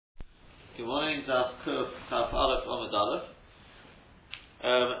Good morning, Daf Kuf Kaf Aleph Amud Aleph.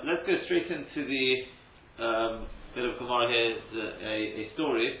 Let's go straight into the bit of Gemara here, a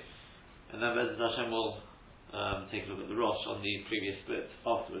story, and then Bezat Hashem will take a look at the Rosh on the previous split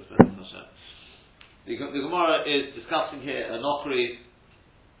afterwards. Bezat Hashem. The Gemara is discussing here a Nochri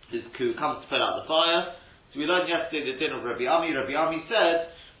who comes to put out the fire. So we learned yesterday the din of Rabbi Ami. Rabbi Ami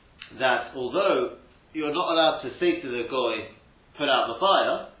said that although you're not allowed to say to the Goy, put out the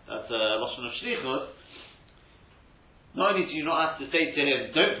fire, that's a Lashon of Shlichut, not only do you not have to say to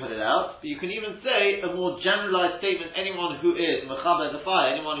him, don't put it out, but you can even say a more generalized statement, anyone who is Mechaber the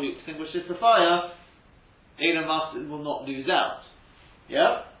fire, anyone who extinguishes the fire, Eilam Mafsid will not lose out.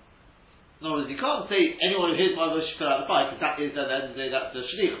 Yeah? In other words, you can't say anyone who is Mechaber should put out the fire, because that is, at the end of the day, that's the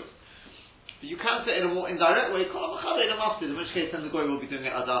Shlichut. But you can say it in a more indirect way, Kol Mechaber Eilam Mafsid, in which case then the Goy will be doing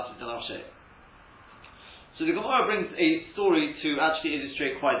it Adat and Avshay. So the Gemara brings a story to actually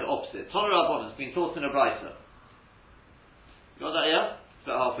illustrate quite the opposite. Torah Rabbanan has been taught in a Brisa. You got that, yeah? It's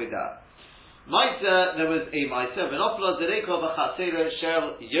about halfway down. There was a Maisa, V'nofla Zereko B'chasera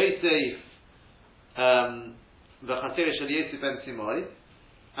Shel Yosef, B'chasera Shel Yosef ben Simoy,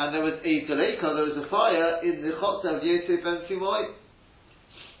 and there was a Zereko, there was a fire in the Chotzer of Yosef ben Simoy,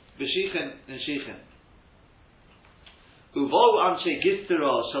 B'shichen and Shichen. Uvo Anshe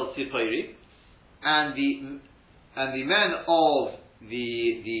Gistera Shel Tzipori, and the men of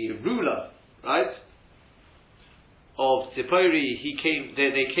the ruler, right, of Tzipori,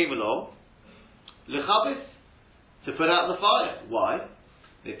 they came along, lechabis, to put out the fire. Why?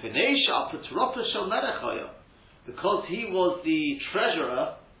 Because he was the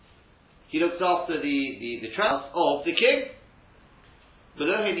treasurer, he looked after the treasures of the king. But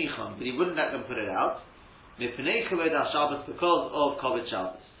he wouldn't let them put it out. Because of Kavod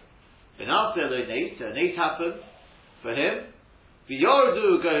Shabbos. And after the Nate happened for him.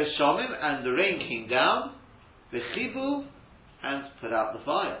 V'yordu go Shamim, and the rain came down. V'chivu, and put out the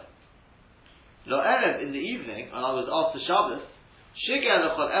fire. Lo erev, in the evening, and I was after Shabbos. Shigel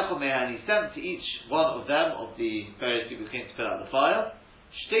lechol echol meha, and he sent to each one of them, of the various people who came to put out the fire,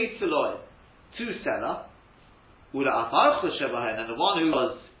 shtei tzeloi, 2 selah, ula afar choshebahen, and the one who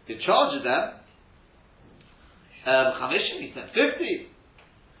was in charge of them, chamishim, he sent 50.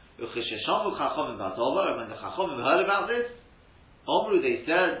 And when the Chachomim heard about this, they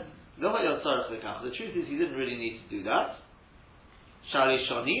said, the truth is he didn't really need to do that.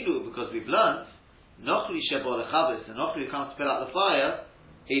 Because we've learned, Nochri Shebo Lechabes, the Nochri who comes to put out the fire,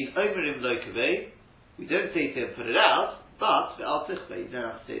 in Omerim Lo Kaveh, we don't say to him, put it out, but Ve'al Tichbeh, you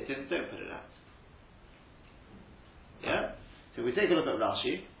don't have to say to him, don't put it out. Yeah? So we take a look at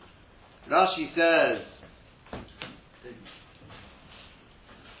Rashi. Rashi says,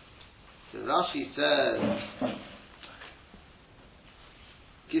 so Rashi says,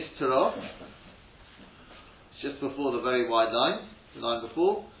 Gistera, just before the very wide line, the line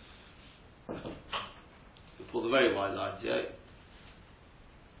before the very wide lines, yeah.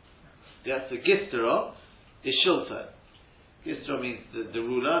 Yeah, so Gistera is Shulta. Gistera means the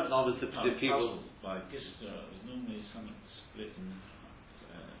ruler, not the people. By Gistera, is normally something split in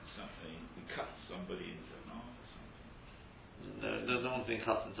something, we cut somebody into an arm or something. No one's being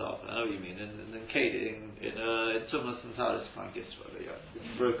cut into half. I know what you mean. In Tumas and Taris, can't get a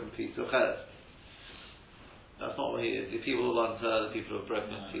broken piece of head. That's not what he is. The people who want the people who have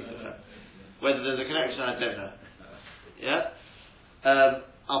broken a piece of head. Whether there's a connection, I don't know. Yeah?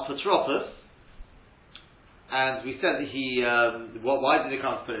 Alpatropos, and we said that he, why did they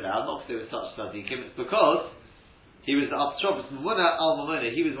come to put it out? Not because they were such tzaddikim, it's because he was the Alpatropos Mamuna al Mamuna,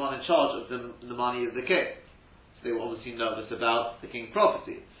 he was one in charge of the money of the king. They were obviously nervous about the king's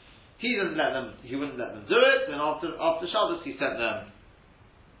property. He wouldn't let them do it, and after Shabbos he sent them,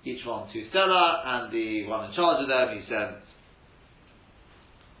 each one 2 selah, and the one in charge of them he sent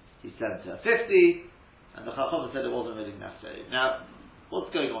 50, and the Chacham said it wasn't really necessary. Now,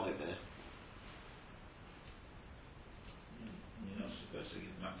 what's going on over there? You're not supposed to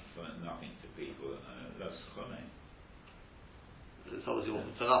give nothing to people, that's chonei. It's obviously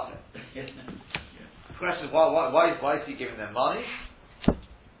wasn't for nothing. The question is, why is he giving them money?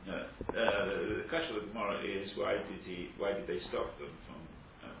 No, the question of the Gemara is why did they stop them from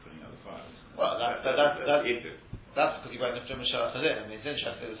putting out the fires? Well, that's because he went into Mishra Chadim. I mean, it's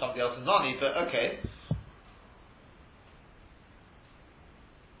interesting, it was somebody else's money, but okay.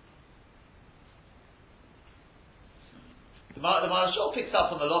 The Marashal picks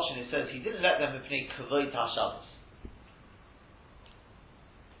up on the Lashon, it says he didn't let them mipnei kavod HaShabbos.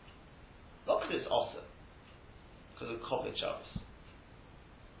 Not because it's awesome. Because of Kavod Shabbos.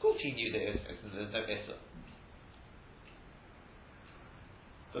 Of course he knew there's no Issa.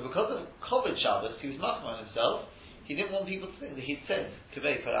 But because of COVID Shabbos, he was machmir on himself. He didn't want people to think that he'd sinned.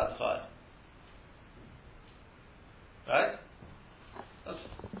 Kaveh put out the fire. Right?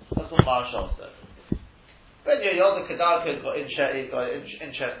 That's what Marshall said. But Yoda Kedarka got interest in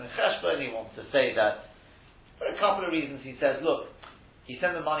Cheshbon, and he wants to say that for a couple of reasons. He says, look, he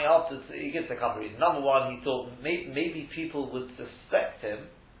sent the money after, so he gives a couple of reasons. Number one, he thought maybe people would suspect him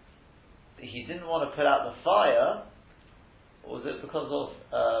that he didn't want to put out the fire, or was it because of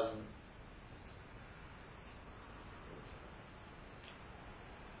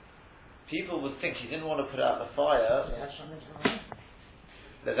people would think he didn't want to put out the fire.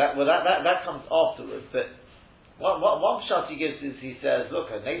 That comes afterwards, but one shot he gives is he says, look,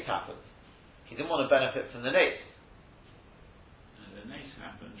 a nace happened. He didn't want to benefit from the nace. The nace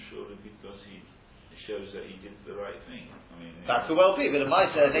happened surely because it shows that he did the right thing. I mean, that could well be, but it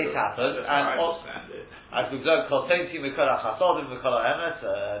might say a nace happened, and as we've learned, a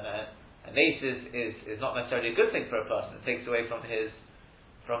nace is not necessarily a good thing for a person. It takes away from his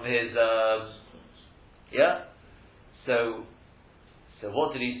yeah. So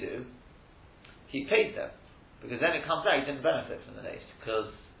what did he do? He paid them. Because then it comes out he didn't benefit from the nace,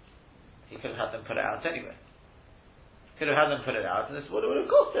 because he could have had them put it out anyway. Could have had them put it out, and this would have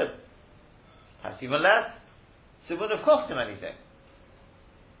cost him. Perhaps even less. So it wouldn't have cost him anything.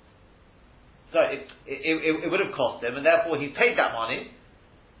 So it would have cost him, and therefore he paid that money.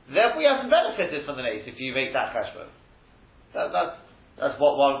 Therefore he hasn't benefited from the nace if you make that cashbook. That's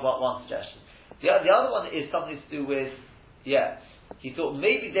one suggestion. The other one is something to do with, he thought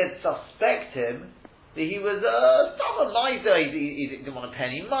maybe they'd suspect him that he was a miser. He didn't want to pay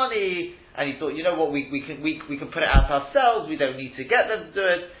any money, and he thought, you know what, we can put it out ourselves. We don't need to get them to do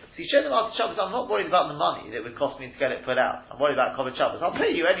it. So he showed them after Shabbos. I'm not worried about the money that it would cost me to get it put out. I'm worried about Kovet Shabbos. I'll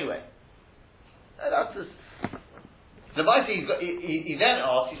pay you anyway. That's just. The mighty he then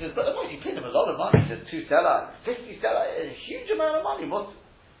asked. He says, but the mighty paid him a lot of money. He says 2 selah, 50 selah, a huge amount of money. What?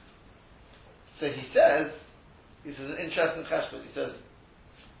 So he says, this is an interesting cheshbon. He says,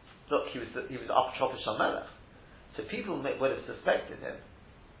 look, he was Apotropos Shel Melech. So people would have suspected him.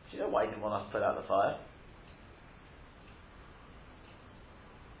 Do you know why he didn't want us to put out the fire?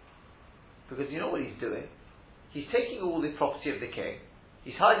 Because you know what he's doing? He's taking all the property of the king,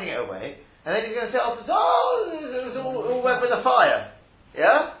 he's hiding it away, and then he's going to say afterwards, it all went with the fire.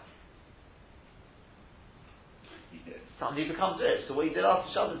 Yeah? Suddenly he becomes rich. So what he did after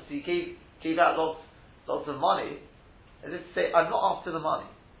Shabbos, he gave out lots of money, as if to say, I'm not after the money.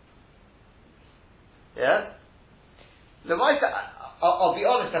 Yeah? I'll be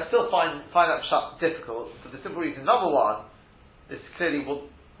honest, I still find that difficult for the simple reason. Number one, this clearly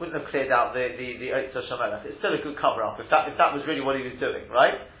wouldn't have cleared out the Eitzah Shamelech. It's still a good cover up if that was really what he was doing,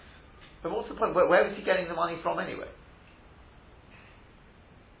 right? But what's the point? Where was he getting the money from anyway?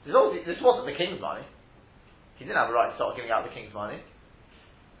 This wasn't the king's money. He didn't have a right to start giving out the king's money.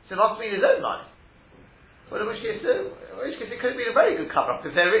 So it must have been his own money. Well, in which case it could have been a very good cover-up.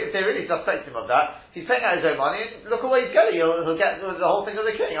 If they really suspect him of that, he's paying out his own money, and look away he's getting. He'll get the whole thing of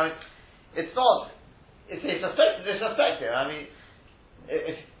the king. I mean, it's not. If they suspect him, I mean,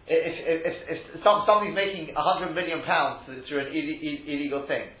 if somebody's making £100 million through an illegal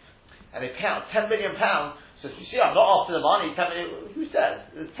thing, and they pay out £10 million, so you see, I'm not after the money. 10 million, who says?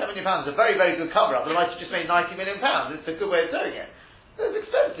 £10 million is a very, very good cover-up. They might have just made £90 million. It's a good way of doing it. There's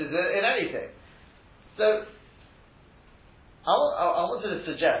expenses in anything. So, I wanted to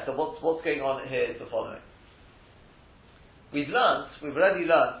suggest that what's going on here is the following. We've already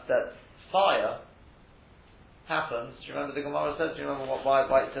learnt that fire happens. Do you remember the Gemara says? Do you remember why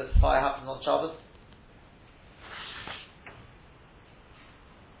it says fire happens on Shabbos?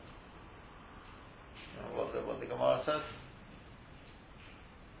 What the Gemara says?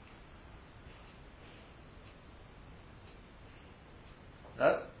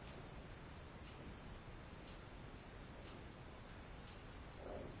 No?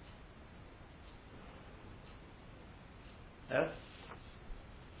 Yes?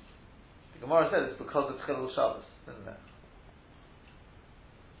 The Gemara says it's because of Chilul Shabbos, isn't it?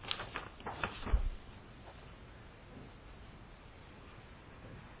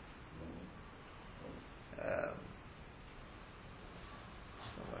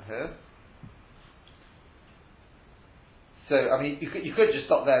 Here. So, I mean, you could just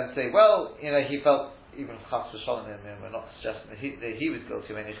stop there and say, well, he felt, even Chas v'Shalom, we're not suggesting that he was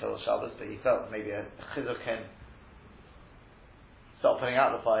guilty of any Chilul Shabbos, but he felt maybe a Chizuk can start putting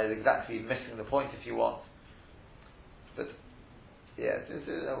out the fire is exactly missing the point if you want. But, yeah,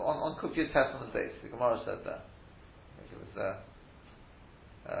 on Kufiyat Test on the base, the Gemara said that. I think it was there.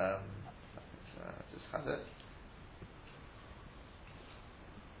 I just had it.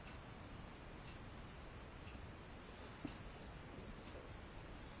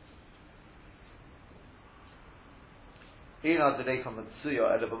 Ina Dedeika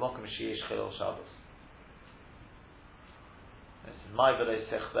Matsuya Ela B'Mokum Sheyesh Chilul Shabbos. This is my B'lei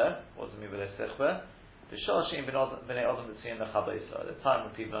Sechbeh. What's my B'lei Sechbeh? B'Shashim B'nei Odom B'Tziyin L'Chabayso. At the time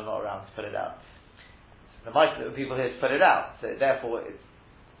when people are not around to put it out. The might of people here to put it out. So therefore it's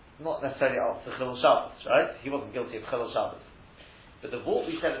not necessarily after Chilul Shabbos, right? He wasn't guilty of Chilul Shabbos. But the what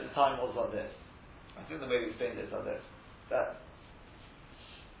we said at the time was like this. I think the way we explained it is like this. That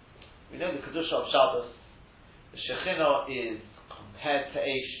we know the Kedusha of Shabbos, the Shekhinah is compared to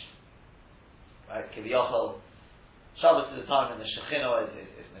Eish, right? Kiviyachol. Shabbos is a time when the Shekhinah is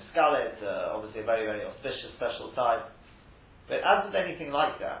Niskala, it's obviously a very, very auspicious, special time. But as with anything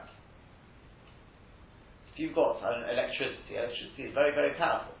like that, if you've got electricity is very, very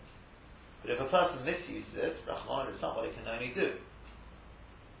powerful. But if a person misuses it, Rahman is not what it can only do.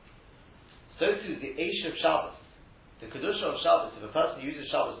 So too the Eish of Shabbos, the Kedusha of Shabbos, if a person uses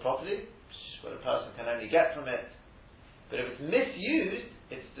Shabbos properly, what a person can only get from it, but if it's misused,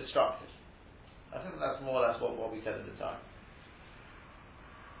 it's destructive. I think that's more or less what we said at the time.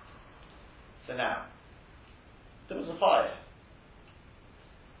 So now, there was a fire.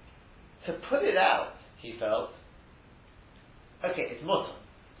 To put it out, he felt, okay, it's mutter.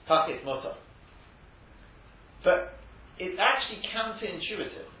 It's mutter. But it's actually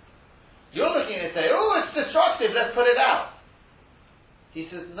counterintuitive. You're looking at it and say, oh, it's destructive, let's put it out. He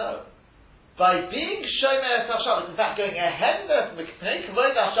says, no. By being Shomer Shabbos, in fact, going ahead of Meknei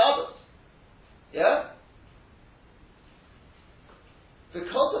Kavod Shabbos, yeah?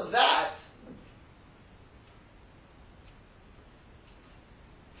 Because of that,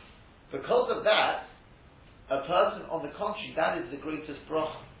 a person, on the contrary, that is the greatest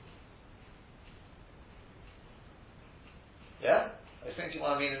bracha. Yeah? I'll explain to you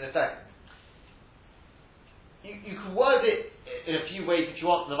what I mean in a second. You can word it in a few ways if you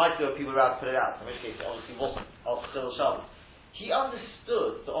want. There might be people around to put it out, in which case it obviously wasn't al Chilul Shabbos. He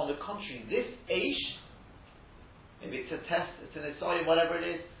understood that on the contrary, this Eish, maybe it's a test, it's an Isayim, whatever it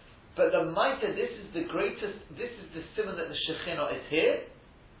is, but the Maita, this is the greatest, this is the simon that the Shekhinah is here.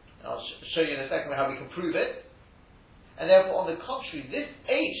 And I'll show you in a second how we can prove it. And therefore, on the contrary, this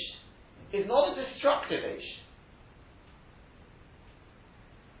Eish is not a destructive Eish.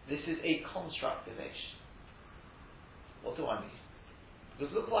 This is a constructive Eish. What do I mean?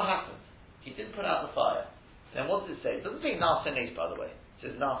 Because look what happened. He didn't put out the fire. Then what does it say? It doesn't say Nasa Nes, by the way. It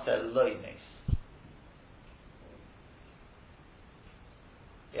says Nasa Loi Nes.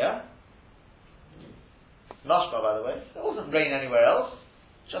 Yeah? Mashma, by the way. There wasn't rain anywhere else.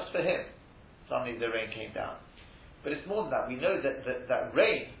 Just for him. Suddenly the rain came down. But it's more than that. We know that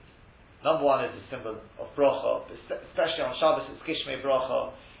rain, number one, is a symbol of bracha. Especially on Shabbos, it's Gishmei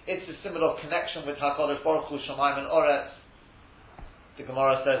bracha. It's a symbol of connection with HaKadosh Baruch Hu, Shamayim and Oretz. The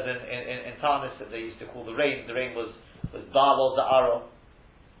Gemara says in Talmud that they used to call the rain was Baal Za'aro.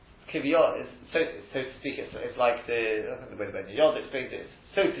 Kiviyot is, so to speak, it's like I think the way the Yod explained it,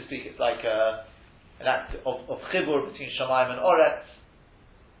 so to speak, it's like an act of chibur between Shamayim and Oretz.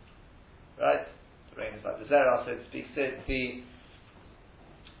 Right? The rain is like the Zerah, so to speak.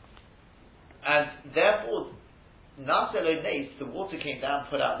 And therefore, Nasel Neis, the water came down,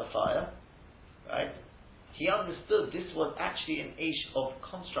 put out the fire, right? He understood this was actually an Eish of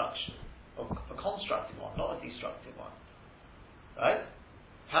construction, of a constructive one, not a destructive one. Right?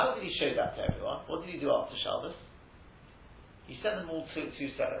 How did he show that to everyone? What did he do after Shabbos? He sent them all to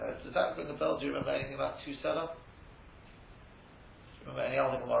Selah. Does that ring a bell? Do you remember anything about two Selah? Do you remember any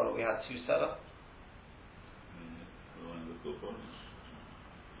other Gemara where we had two Selah?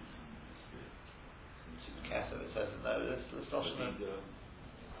 Kesef, it says in there. Let's not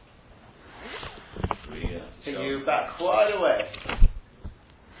take you back quite a way.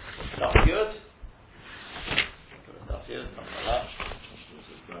 That's good. That's good. Something like that.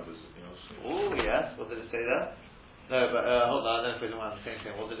 Oh yes. What did it say there? No, but hold on. I don't know if we don't have the same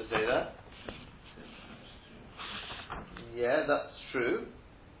thing. What did it say there? Yeah, that's true.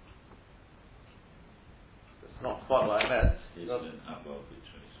 That's not quite what I meant.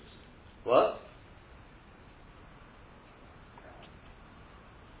 What?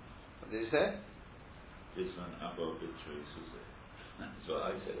 What did you say? This one above the tree, Susan. That's what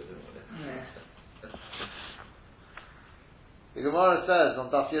I said, I don't know what The Gemara says on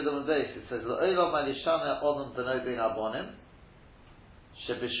Daf Yedam and Beis, it says, L'olam alishana odom deno bin abonim,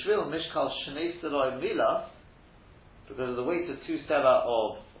 shebishvil mishkal shnei seloi milas, because of the weight of two selah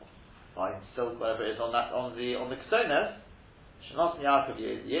of fine silk, whatever it is, on the kesones, Shnos Yaakov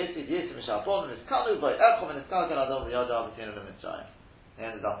Yesid Mishal Bonim is Kalu by Echom and Iskal Kan Adom Yada Avatinu Mitzrayim. They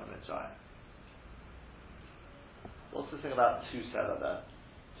ended up in Mitzrayim. What's the thing about two selah there?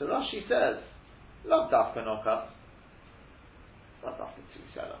 So Rashi says, Love Dafka Noka. That's after two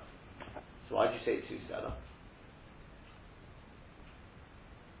seller. So why do you say two seller?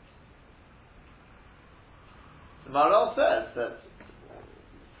 The Maharal says that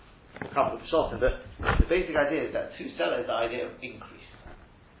a couple of shots, but the basic idea is that two seller is the idea of increase.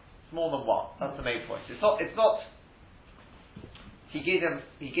 It's more than one. That's the main point. It's not. He gave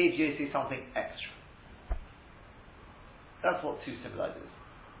Yosef something extra. That's what two symbolizes.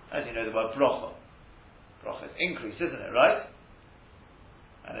 As you know, the word brocha. Brocha is increase, isn't it, right?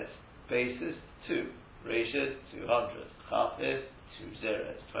 And its base is 2. Resh is 200. Chaf is 2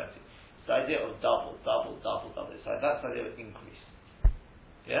 zeros, 20. It's the idea of double. It's like, that's the idea of increase.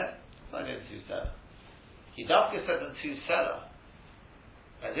 Yeah? It's the idea of two seller. He Dafka said on two seller,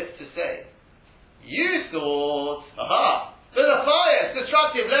 as if to say, you thought, there's a fire, it's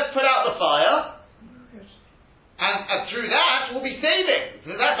destructive, let's put out the fire. And through that, we'll be saving.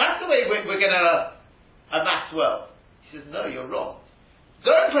 That's the way we're going to amass wealth. He says, no, you're wrong.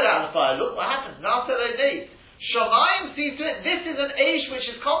 Don't put out the fire. Look what happens. Shamayim sees to it, this is an age which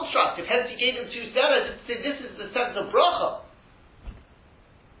is constructive. Hence he gave him two sellers to say this is the sense of bracha.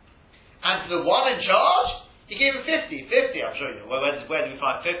 And to the one in charge, he gave him 50. 50, I'm sure you know. Where do we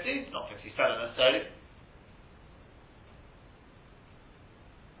find 50? Not 50 seller necessarily.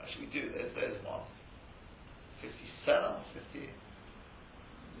 Actually, we do. There's one. 50 seller, 50.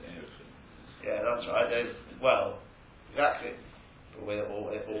 Yeah, that's right. Exactly. But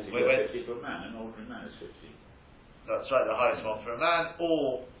 50 for a man, an ordinary man is 50. That's right, the highest one for a man,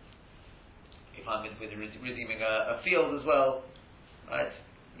 or if I'm redeeming a field as well, right?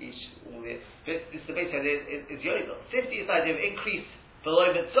 This is the basic idea is Yovel. 50 is the idea of increase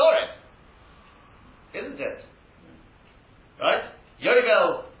below Mitzorim, isn't it? Right?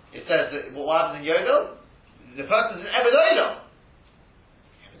 Yovel, it says that what happens in Yovel? The person's in Ebed Olam.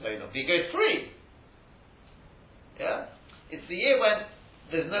 He goes free. Yeah? It's the year when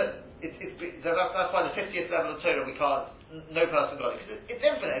there's no. That's why the 50th level of Torah we can't. No person got it because it's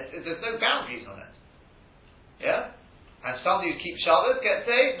infinite. There's no boundaries on it. Yeah. And somebody who keeps Shabbos gets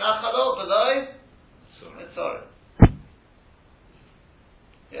a nachalo below. Sorry.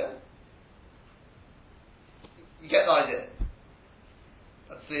 Yeah. You get the idea.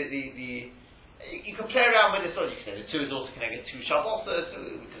 That's the. You can play around with this. Or you can say the two is also connected to Shabbos. So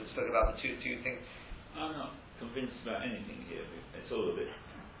we can talk about the two things. I'm not convinced about anything here. It's all a bit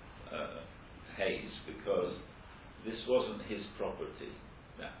haze because this wasn't his property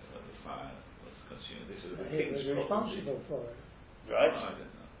that the fire was consumed. This was the king's property. He was responsible for it. Right. I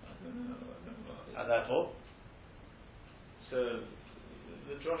don't know. And therefore? So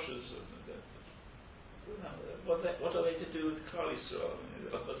the droshes, what are they to do with Klal Yisrael?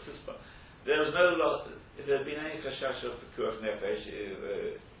 There was no loss. If there had been any chashash of Pekuach Nefesh,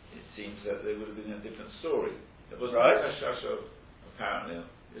 it seems that there would have been a different story. There was no chashash of, apparently,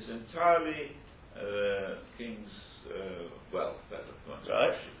 it's entirely king's wealth that was going to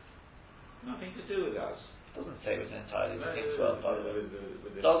right. Nothing to do with us. Doesn't say it was entirely the king's wealth, by the way.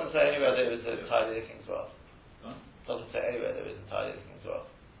 Doesn't say anywhere that it was entirely the king's wealth. Huh? Doesn't say anywhere that it was entirely the king's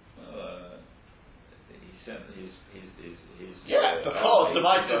wealth. Well, he sent his because the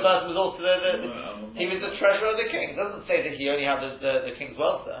mighty person was also he was the treasurer of the king. It doesn't say that he only had the king's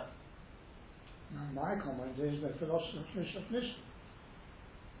wealth there. My comment is the philosopher's of Mishnah.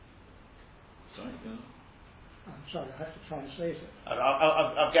 Sorry, no. I'm sorry, I have to translate it.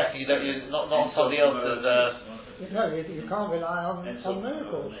 I'm guessing you're not somebody else's. You can't rely on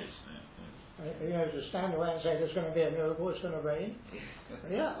miracles. To stand away and say there's going to be a miracle, it's going to rain.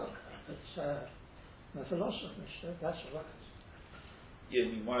 It's the philosopher's Mishnah. That's right. Yeah,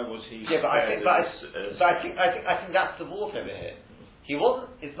 I mean, why was he? Yeah, but I think that's the warp over here. He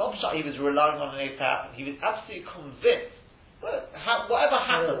wasn't. It's not that he was relying on an to happen. He was absolutely convinced. Whatever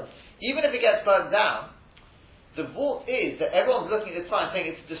happens, even if it gets burned down, the vault is that everyone's looking at this fire and saying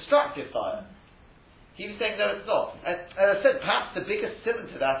it's a destructive fire. He was saying no, it's not. And as I said, perhaps the biggest symptom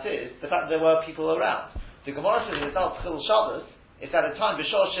to that is the fact that there were people around. The Gemara says it's not Chil Shabbos. It's at a time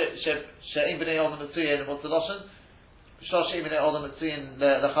b'shor she'im b'nei olam mitzuyin l'motzaloshin, b'shor she'im b'nei olam mitzuyin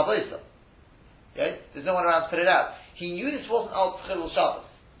l'chaboisa. Okay, there's no one around to put it out. He knew this wasn't Al Chil Shabbos.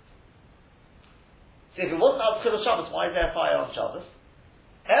 So if it wasn't Al Chil Shabbos, why is there a fire on Shabbos?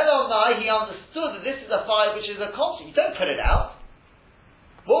 Elomai, he understood that this is a fire which is a constant. You don't put it out.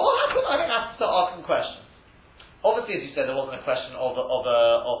 Well, what happened? I don't have to start asking questions. Obviously, as you said, there wasn't a question of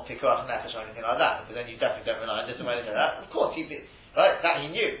Pikuach Nefesh or anything like that, because then you definitely don't rely on this or anything like that. Of course, that he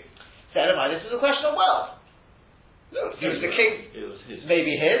knew. So, Elomai, this was a question of wealth. Look, it was the king. It was his.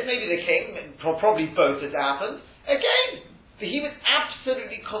 Maybe his, maybe the king, probably both as happened. Again, he was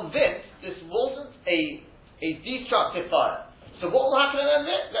absolutely convinced this wasn't a destructive fire. So what will happen in that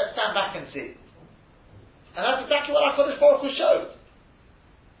bit? Let's stand back and see. And that's exactly what HaKadosh Baruch Hu showed.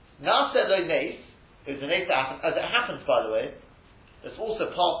 Na'aseh lo nes is the nes that happened, as it happens, by the way. That's also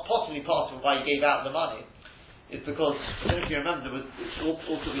possibly part of why he gave out the money. Is because, I don't know if you remember, there was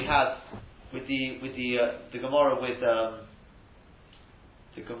also we had with the Gemara with get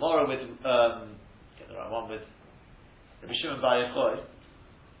the right one, with Rabbi Shimon Bar Yochai.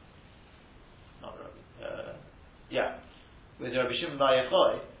 Not Rabbi, with Rabbi Shimon Bar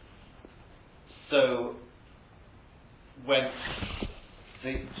Yochai. So when do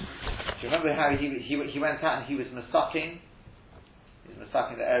you remember how he went out and he was masaking? He was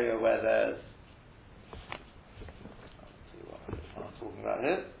masaking the area where there's. What I'm talking about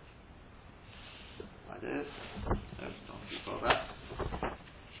here. Like this. No, not too far back.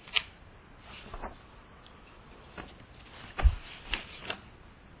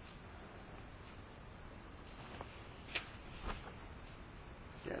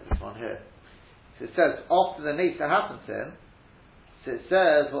 Yeah, this one here. So it says after the nisa happened to him. So it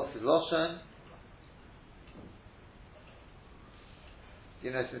says, what's his Lashon?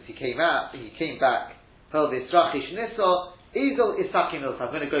 You know, since he came back. I'm going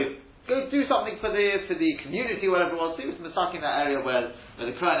to go do something for the community, whatever it was. He was masaking that area where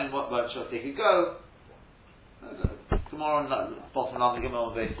the Kohanim workshop they could go. Tomorrow, bottom line, the Gemara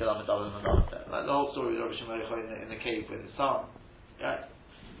on base, like the whole story of Rabbi Shimon in the cave with his son. Yeah.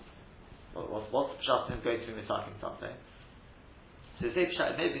 What's the pshat in him going to be masaking something? So they say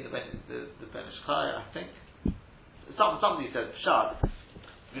pshat, maybe the Ben Ish Chai, I think. Somebody said pshat,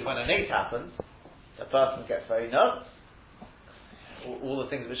 because when a nate happens, the person gets very nervous. All the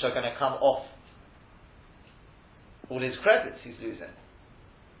things which are going to come off, all his credits he's losing.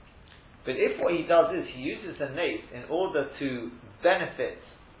 But if what he does is he uses the nate in order to benefit,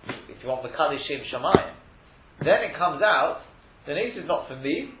 if you want the Kali Shem Shamayim, then it comes out, the nate is not for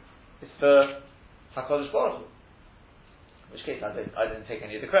me, it's for HaKadosh Baruch Hu. In which case I didn't take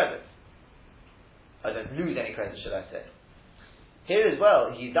any of the credit. I don't lose any credit, should I say. Here as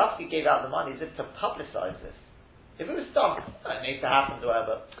well, he definitely gave out the money as if to publicise this. If it was done, it needs to happen or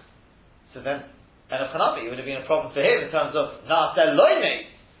whatever. So then, and it would have been a problem for him in terms of Na'aseh lo nes.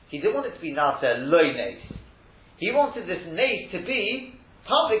 He didn't want it to be Na'aseh lo nes. He wanted this nes to be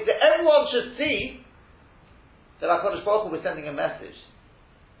public, that everyone should see that HaKadosh Baruch Hu was sending a message.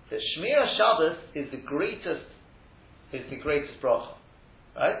 That Shmir Shabbos is the greatest bracha,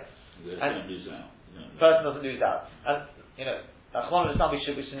 right? And person doesn't lose out. And you know, we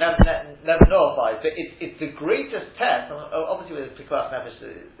should never nullify it, but it's the greatest test. Obviously, with Pikuach Nefesh,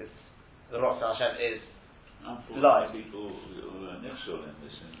 the Rosh Hashem is live. People nifshul in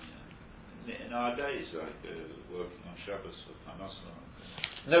this in our days, like working on Shabbos for Hamas.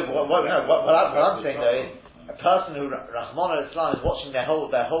 No, what I'm saying though is a person who Rahman al-Islam is watching their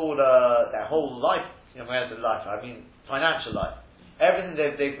whole life. You know, where's the life? I mean, financial life. Everything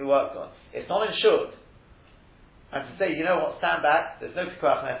they've worked on. It's not insured. And to say, you know what, stand back, there's no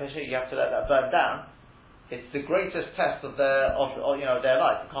Pikuach Nefesh, you have to let that burn down, it's the greatest test of their life. You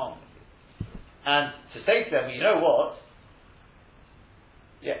can't. And to say to them, you know what,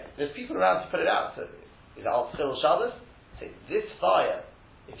 yeah, there's people around to put it out. So, is it Al-Tzil Shabbos? Say, this fire,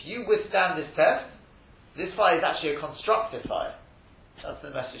 if you withstand this test, this fire is actually a constructive fire. That's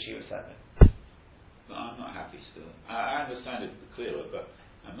the message he was sending. But I'm not happy still. I understand it clearer, but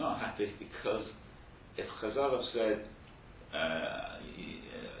I'm not happy because if Chazal have said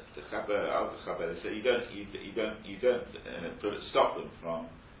the Chaber, so you don't stop them from.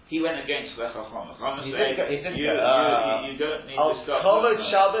 He went against Lech HaChama. You don't need to stop them.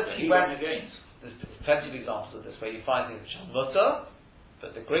 Shabbos, he went against. There's plenty of examples of this where you find things which are mutter,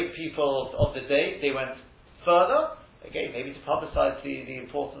 but the great people of the day, they went further. Again, maybe to publicise the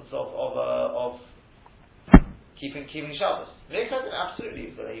importance of keeping Shabbos.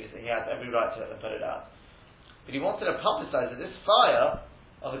 Absolutely, he had every right to put it out. But he wanted to publicise that this fire,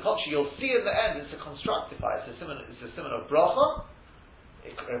 on the contrary, you'll see in the end, it's a constructive fire. It's a similar bracha.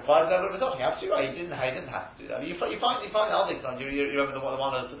 It requires a level of adoption. You're absolutely right. He didn't have to do that. You find the other example. You remember the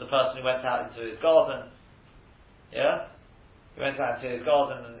one of the person who went out into his garden. Yeah, he went out into his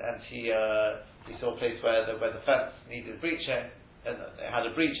garden and he saw a place where the fence needed breaching, and it had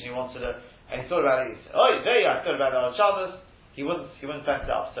a breach, and he wanted to. And he thought about it. He said, "Oh, there you are." I thought about it on Shabbos. He wouldn't fence it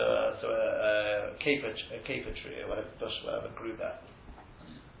up to a caper tree or whatever bush, whatever grew there.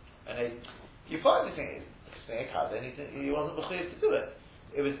 And you find the thing is, he wasn't mechuyev to do it.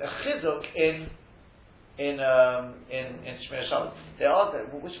 It was a chizuk in Shmir Shabbos. There are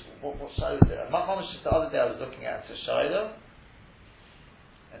what Shiloh is there? Just the other day I was looking at Shiloh,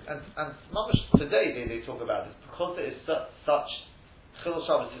 and and mamash today they talk about this because there is such Chilul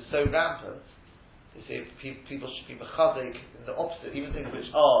Shabbos is so rampant. They say people should be mechazik in the opposite, even things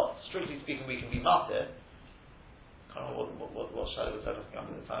which are strictly speaking we can be matir. I can't remember what Shadi was looking up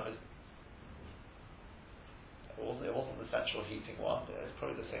at the time. It wasn't the central heating one. It was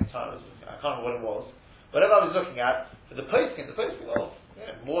probably the same time. I can't remember what it was. Whatever I was looking at for the posting, well,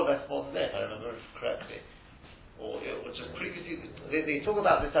 more or less more than that, if I remember correctly. Or just previously, they talk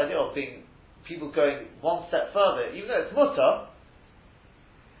about this idea of being people going one step further, even though it's mutter,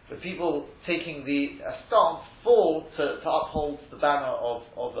 but people taking the stance to uphold the banner of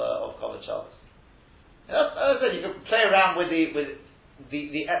Kavod Shabbos. As I said, you could play around with the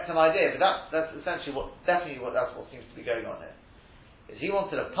etzem idea, but that's essentially that's what seems to be going on here. Is he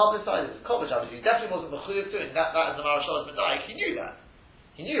wanted to publicise his Kavod Shabbos? He definitely wasn't mechuyev to it. That is the Maharshal Medayik. He knew that.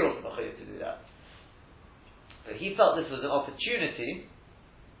 He knew he wasn't mechuyev to do that. But he felt this was an opportunity.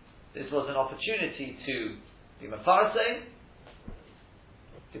 This was an opportunity to be mefarseh,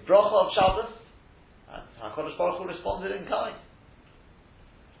 the bracha of Shabbos, and HaKadosh Baruch Hu responded in kind.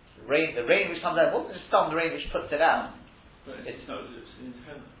 The rain which comes out wasn't just some rain which puts it out. But you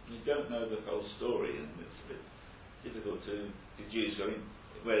don't know the whole story, and it's a bit difficult to deduce. I mean,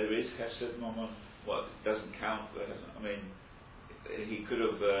 where there is Chesed Mama, what doesn't count. I mean, he could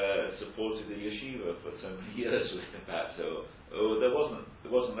have supported the yeshiva for so many years with that, or there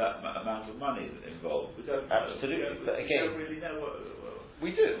wasn't that amount of money involved. We don't know. Absolutely, but we again, don't really know what.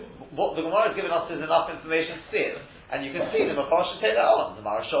 We do. What the Gemara has given us is enough information to see it, and you can see the Mepharshim take that on. The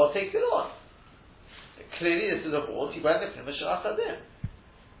Maharshal takes it on. Clearly, this is a board. He went with Mishnah Sadim.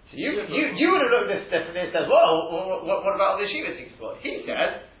 So you would have looked at this differently and said, well, what about the yeshiva taking support? He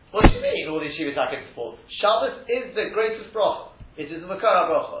said, what do you mean all the yeshiva taking support? Shabbos is the greatest bracha. It is the Makar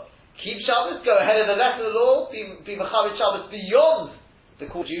bracha. Keep Shabbos, go ahead of the letter of the law, be Mechavid Shabbos beyond the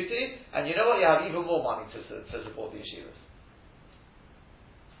core duty, and you know what? You have even more money to support the yeshivas.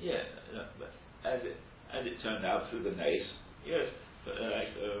 Yeah, but as it turned out through the nace, yes, but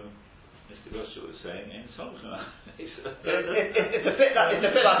Mr. Gosser was saying in Solomon. It's a bit like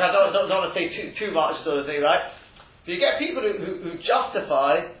I don't want to say too much sort of thing, right? But you get people who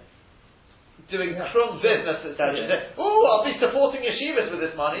justify doing crumb business, etc. Say, I'll be supporting yeshivas with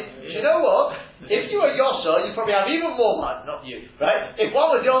this money. Yeah. You know what? If you were Yosha, you probably have even more money. Not you, right? If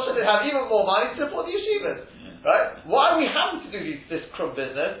one was Yosha, they'd have even more money to support the yeshivas. Right? Why are we having to do this crumb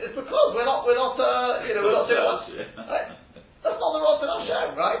business? It's because we're not doing it. Right? That's not the Rosh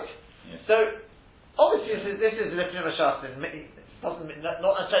Hashem, right? Yeah. So obviously this is Lifnei Mashas. Not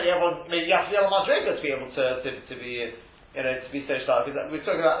necessarily everyone. Maybe you have to be on Madrega to be able to be to be so sharp. Because we're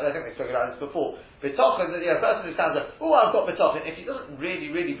talking about. I think we've talked about this before. B'tochen, a person who sounds like, I've got b'tochen. If he doesn't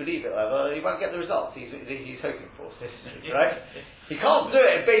really believe it, however, he won't get the results he's hoping for. Right? He can't do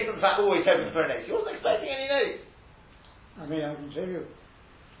it based on the fact he's hoping for an ace. He wasn't expecting any ace. I mean, I can tell you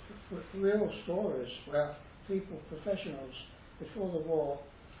real stories where people, professionals, before the war,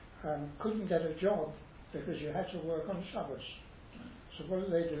 couldn't get a job because you had to work on Shabbos. So what do?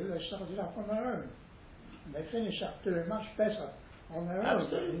 They started up on their own. And they finished up doing much better on their own.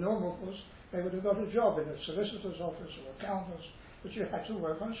 But in normal course, they would have got a job in a solicitor's office or accountant's, but you had to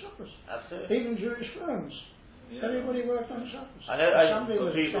work on Shabbos. Absolutely. Even Jewish firms. Yeah. Everybody worked on Shabbos. I know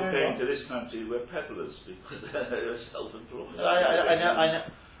people came to this country were peddlers because they were self-employed.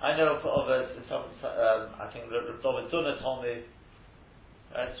 I know of I think David Dunner told me,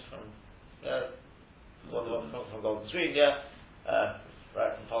 right, from Golden Street,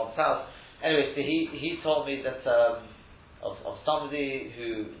 right from Palmer's house. Anyway, so he told me that of somebody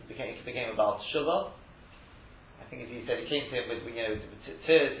who became a Baal Teshuvah. I think he said he came to him with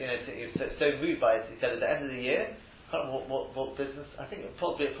tears, he was so moved by it. He said at the end of the year, I can't remember what business, I think it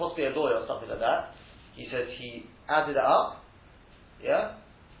was possibly a lawyer or something like that. He says he added it up,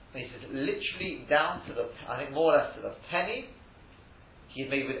 and he says literally down to I think more or less to the penny, he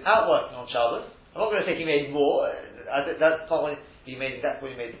had made without working on Shabbos. I'm not going to say he made more, that's not what he made, that's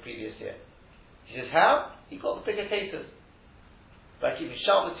what he made the previous year. He says how? He got the bigger cases. By keeping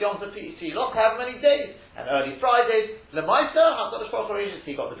Shabbos, Yom Tov, so you lost how many days? And early Fridays, Lemaisa, HaKadosh Baruch Hu,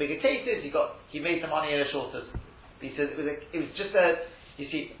 he got the bigger cases, he made the money in a shorter. He says it was just you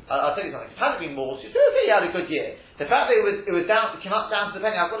see, I'll tell you something, if it hadn't been more, you say, okay, you had a good year. The fact that it was down, it came up down to the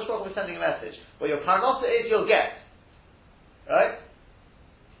penny, HaKadosh Baruch Hu was sending a message. What your parnasa is, you'll get. Right?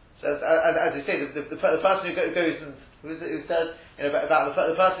 So as you say, the person who goes and, who says, about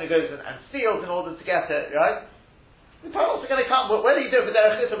the person who goes and steals in order to get it, right? The parents are going to come, whether you do it for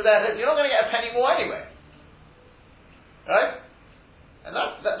derech chis or for derech chis, you're not going to get a penny more anyway. Right? And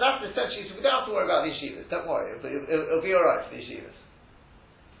that's essentially, so we don't have to worry about the yeshivas, don't worry, it'll be alright for the yeshivas.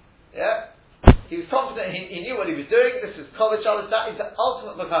 Yeah? He was confident, he knew what he was doing, this is Kovod Shabbos, that is the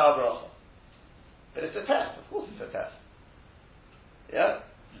ultimate Makar Bracha. But it's a test, of course it's a test. Yeah?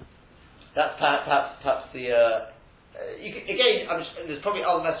 That's perhaps the, there's probably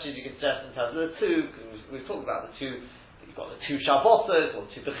other messages you can suggest in terms of the two, because we've talked about the two, you've got the two Shabbosas,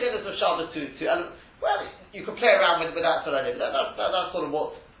 or two Bechinas of Shabbos, two elements. Well, you can play around with that sort of idea, but that's sort of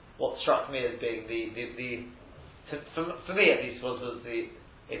what struck me as being for me at least, was a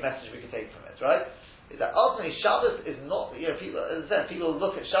message we could take from it, right? Is that ultimately Shabbos is not, people, as I said, people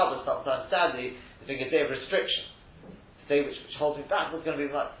look at Shabbos sometimes, sadly, as being a day of restriction. It's a day which holds me back, what's going to be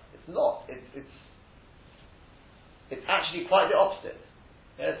like? It's not. It's actually quite the opposite.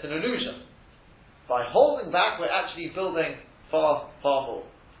 Yeah, it's an illusion. By holding back, we're actually building far, far more.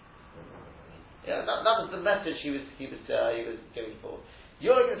 Yeah, that was the message he was giving forward.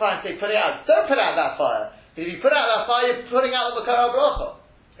 You're looking to find and say, put it out. Don't put out that fire. Because if you put out that fire, you're putting out the Makar Bracha.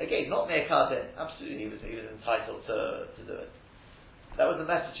 Again, not Me'akar Din. Absolutely, he was entitled to do it. That was the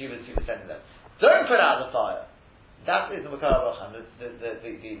message he was sending them. Don't put out the fire. That is the Makar Bracha. And the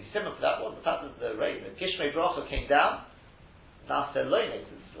symbol for that was the fact that the rain, the Gishmei Bracha came down. Nasa Loinet.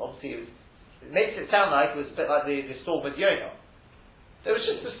 Obviously, it makes it sound like it was a bit like the storm with Yonah. There was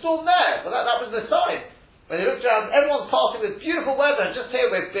just a storm there, but that was the sign. When they looked around, everyone's passing with beautiful weather, and just here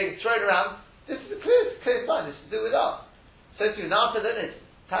we're being thrown around. This is a clear sign. This is to do with us. So to Nasa Loinet.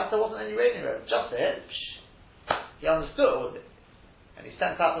 Perhaps there wasn't any rain in it, just there. He understood all of it. And he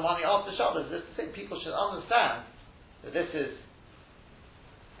sent out the money after Shabbos. This is the thing, people should understand that this is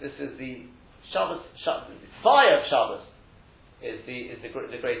the Shabbos, the fire of Shabbos is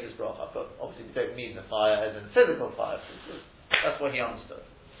the greatest bracha. But obviously we don't mean the fire as in physical fire. That's what he understood.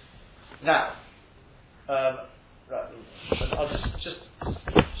 Now, right, I'll just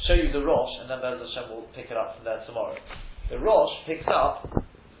show you the Rosh, and then Be'ez Hashem will pick it up from there tomorrow. The Rosh picks up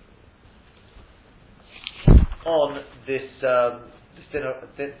on this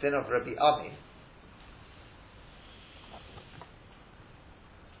din of Rabbi Ami.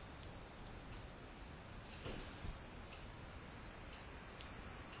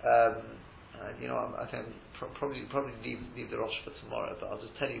 I think probably leave the Rosh for tomorrow, but I'll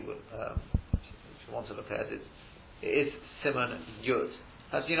just tell you what, if you want to look at it. It is Simon Yud.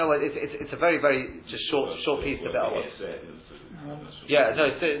 As you know, it's a very, very just short piece of it. Yeah, no.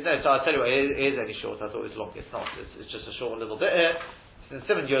 So I'll tell you what, it is only short. I thought it was long. It's not. It's just a short little bit here. It's in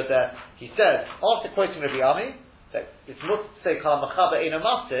Simon Yud there. He says, after quoting Rabbi Ami, that it's not to say Kal Machaba Eina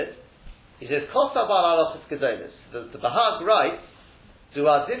Mafsid. He says, Kosa Bar Alachas Gedolos. The Bahag writes, Do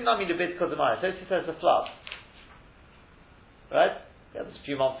Adin Nami Lebit Kodamai. So he says the flood. Right? Yeah, this a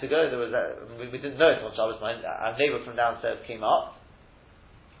few months ago. There was we didn't know it on Shabbos. Our neighbour from downstairs came up.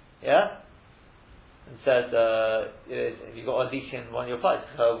 Yeah? And said, have you got a leak in one of your pipes?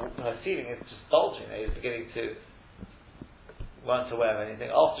 Her ceiling is just bulging. He was beginning to, weren't aware of anything.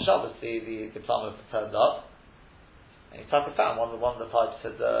 After Shabbos, the plumber turned up, and he found one of the pipes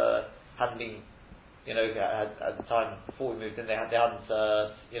hadn't been, at the time before we moved in, they hadn't,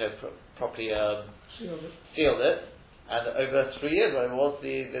 properly sealed it. And over 3 years, whatever it was,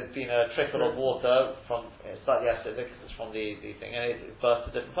 there's been a trickle of water from slightly acidic from the thing, and it burst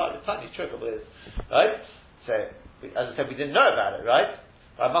a different pipe. It's a tiny trickle, but it's right. So, as I said, we didn't know about it, right?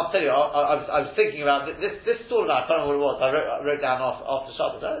 But I must tell you, I was thinking about this sort of. I can't remember what it was. I wrote down after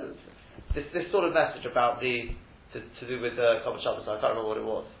Shabbos. This sort of message about to do with Kovod Shabbos. I can't remember what it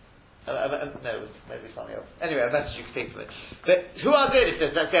was. No, it was maybe something else. Anyway, a message you can take from it. But who are they? It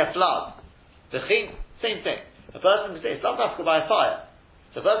says, let's say a flood. The thing, same thing. A person can say, it's not dafka by a fire.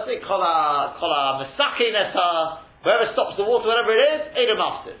 So a person can say, kola mesaki neta, whoever stops the water, whatever it is, Eida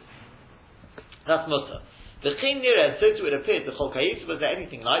Mafsid. That's mutter. The Chin Nired, so to it appears, the Chol Kayis, was there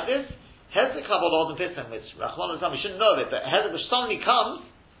anything like this? Hezek Chabad Odin Pisam, which Rachman we shouldn't know of it, but Hezek which suddenly comes,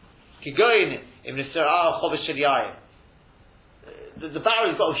 Kigoyin, Ibn Sirah, Chovish Shadiyayim. The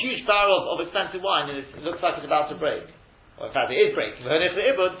barrel, he's got a huge barrel of expensive wine, and it looks like it's about to break. Or in fact, it is breaking.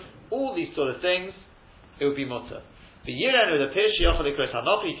 All these sort of things, it would be mutter. The Yiren with a Pish Yochel Ikros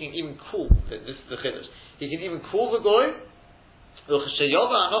Hanoch, he can even cool. This is the chiddush. He can even cool the goy.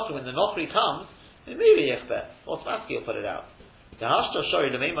 When the Nochri comes, then maybe Yechbet. Automatically he'll put it out. The Hashto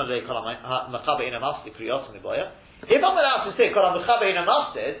Shori Lemeimah Le Kol HaMachabe Eina Mafsid Kriyosim Iboya. If I'm allowed to say Kol HaMachabe Eina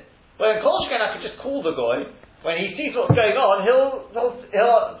Mafsid, well, in Kol Shken I can just call the goy. When he sees what's going on, he'll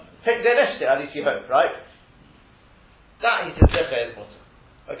take the initiative. At least you hope, right? That he says Zecher is mutter.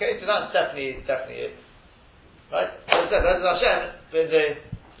 Okay, so that's definitely it. Right? As I said, Be'ez Hashem, in the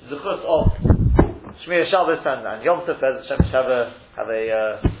Zuchus of Shmir Shabbos and Yom Tov, Be'ez Hashem have a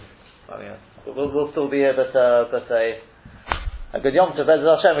we'll still be here, but a good Yom Tov, Be'ez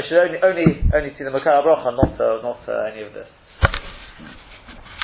Hashem, we should only see the Makar Bracha, not any of this.